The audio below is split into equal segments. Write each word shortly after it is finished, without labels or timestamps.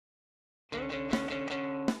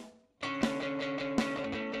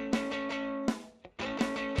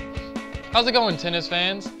How's it going, tennis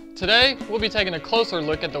fans? Today, we'll be taking a closer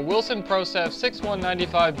look at the Wilson Pro Staff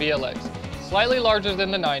 6195 BLX. Slightly larger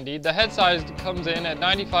than the 90, the head size comes in at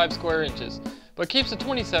 95 square inches, but keeps to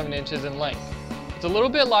 27 inches in length. It's a little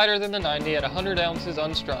bit lighter than the 90 at 100 ounces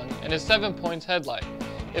unstrung and is 7 points headlight.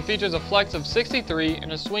 It features a flex of 63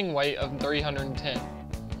 and a swing weight of 310.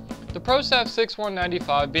 The Pro Staff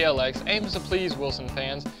 6195 BLX aims to please Wilson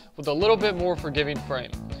fans with a little bit more forgiving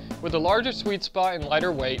frame. With a larger sweet spot and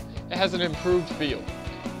lighter weight, it has an improved feel.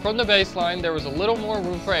 From the baseline, there was a little more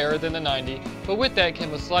room for error than the 90, but with that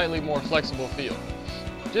came a slightly more flexible feel.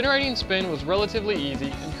 Generating spin was relatively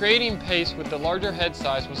easy, and creating pace with the larger head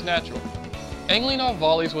size was natural. Angling off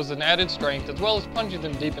volleys was an added strength, as well as punching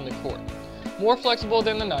them deep in the court. More flexible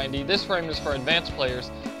than the 90, this frame is for advanced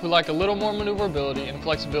players who like a little more maneuverability and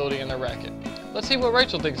flexibility in their racket. Let's see what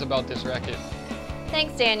Rachel thinks about this racket.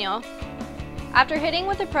 Thanks, Daniel. After hitting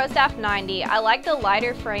with the Pro Staff 90, I like the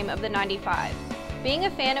lighter frame of the 95. Being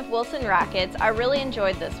a fan of Wilson rackets, I really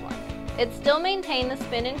enjoyed this one. It still maintained the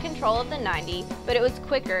spin and control of the 90, but it was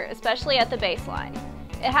quicker, especially at the baseline.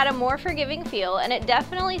 It had a more forgiving feel, and it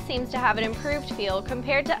definitely seems to have an improved feel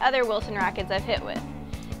compared to other Wilson rackets I've hit with.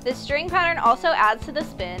 The string pattern also adds to the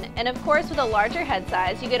spin, and of course with a larger head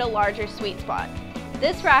size, you get a larger sweet spot.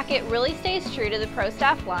 This racket really stays true to the Pro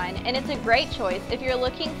Staff line, and it's a great choice if you're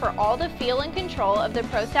looking for all the feel and control of the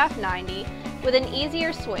Pro Staff 90 with an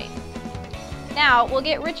easier swing. Now, we'll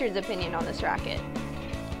get Richard's opinion on this racket.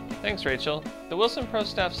 Thanks, Rachel. The Wilson Pro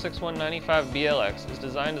Staff 6195 BLX is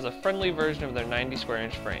designed as a friendly version of their 90 square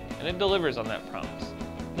inch frame, and it delivers on that promise.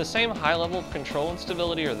 The same high level of control and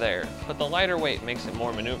stability are there, but the lighter weight makes it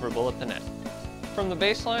more maneuverable at the net. From the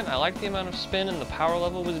baseline, I liked the amount of spin and the power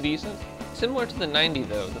level was decent. Similar to the 90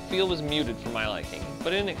 though, the feel was muted for my liking,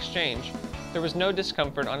 but in exchange, there was no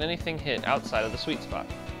discomfort on anything hit outside of the sweet spot.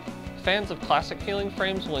 Fans of classic feeling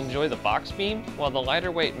frames will enjoy the box beam, while the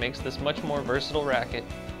lighter weight makes this much more versatile racket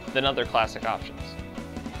than other classic options.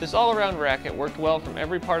 This all-around racket worked well from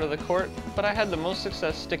every part of the court, but I had the most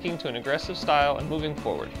success sticking to an aggressive style and moving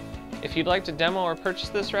forward. If you'd like to demo or purchase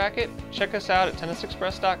this racket, check us out at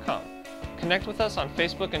tennisexpress.com. Connect with us on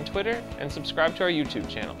Facebook and Twitter, and subscribe to our YouTube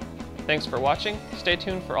channel. Thanks for watching. Stay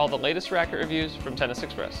tuned for all the latest racket reviews from Tennis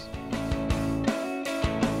Express.